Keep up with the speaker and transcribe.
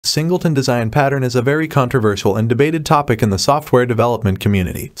Singleton design pattern is a very controversial and debated topic in the software development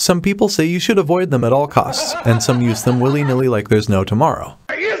community. Some people say you should avoid them at all costs, and some use them willy-nilly like there's no tomorrow.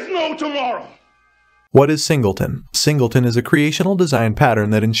 There is no tomorrow! What is Singleton? Singleton is a creational design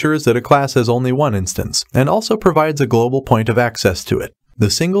pattern that ensures that a class has only one instance, and also provides a global point of access to it. The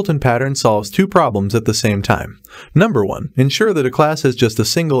Singleton pattern solves two problems at the same time. Number 1. Ensure that a class has just a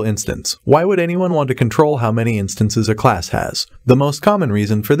single instance. Why would anyone want to control how many instances a class has? The most common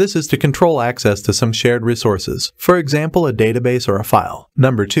reason for this is to control access to some shared resources, for example a database or a file.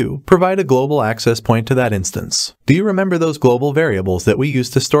 Number 2. Provide a global access point to that instance. Do you remember those global variables that we use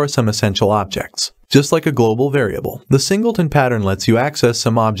to store some essential objects? Just like a global variable, the Singleton pattern lets you access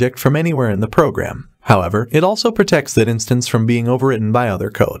some object from anywhere in the program. However, it also protects that instance from being overwritten by other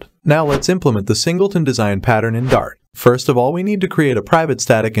code. Now let's implement the Singleton design pattern in Dart. First of all, we need to create a private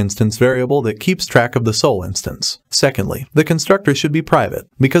static instance variable that keeps track of the sole instance. Secondly, the constructor should be private,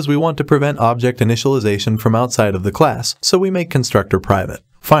 because we want to prevent object initialization from outside of the class, so we make constructor private.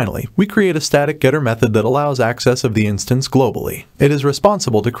 Finally, we create a static getter method that allows access of the instance globally. It is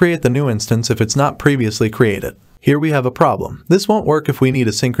responsible to create the new instance if it's not previously created. Here we have a problem. This won't work if we need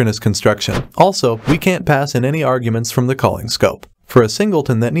a synchronous construction. Also, we can't pass in any arguments from the calling scope. For a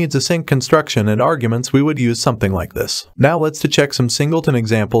singleton that needs a sync construction and arguments, we would use something like this. Now let's check some singleton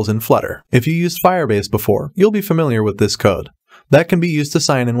examples in Flutter. If you used Firebase before, you'll be familiar with this code. That can be used to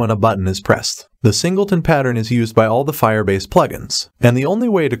sign in when a button is pressed. The Singleton pattern is used by all the Firebase plugins, and the only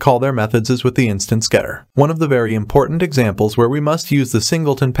way to call their methods is with the instance getter. One of the very important examples where we must use the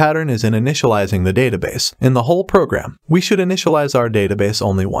Singleton pattern is in initializing the database. In the whole program, we should initialize our database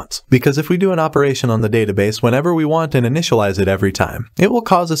only once, because if we do an operation on the database whenever we want and initialize it every time, it will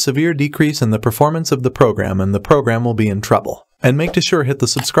cause a severe decrease in the performance of the program and the program will be in trouble. And make sure hit the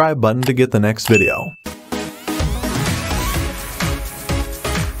subscribe button to get the next video.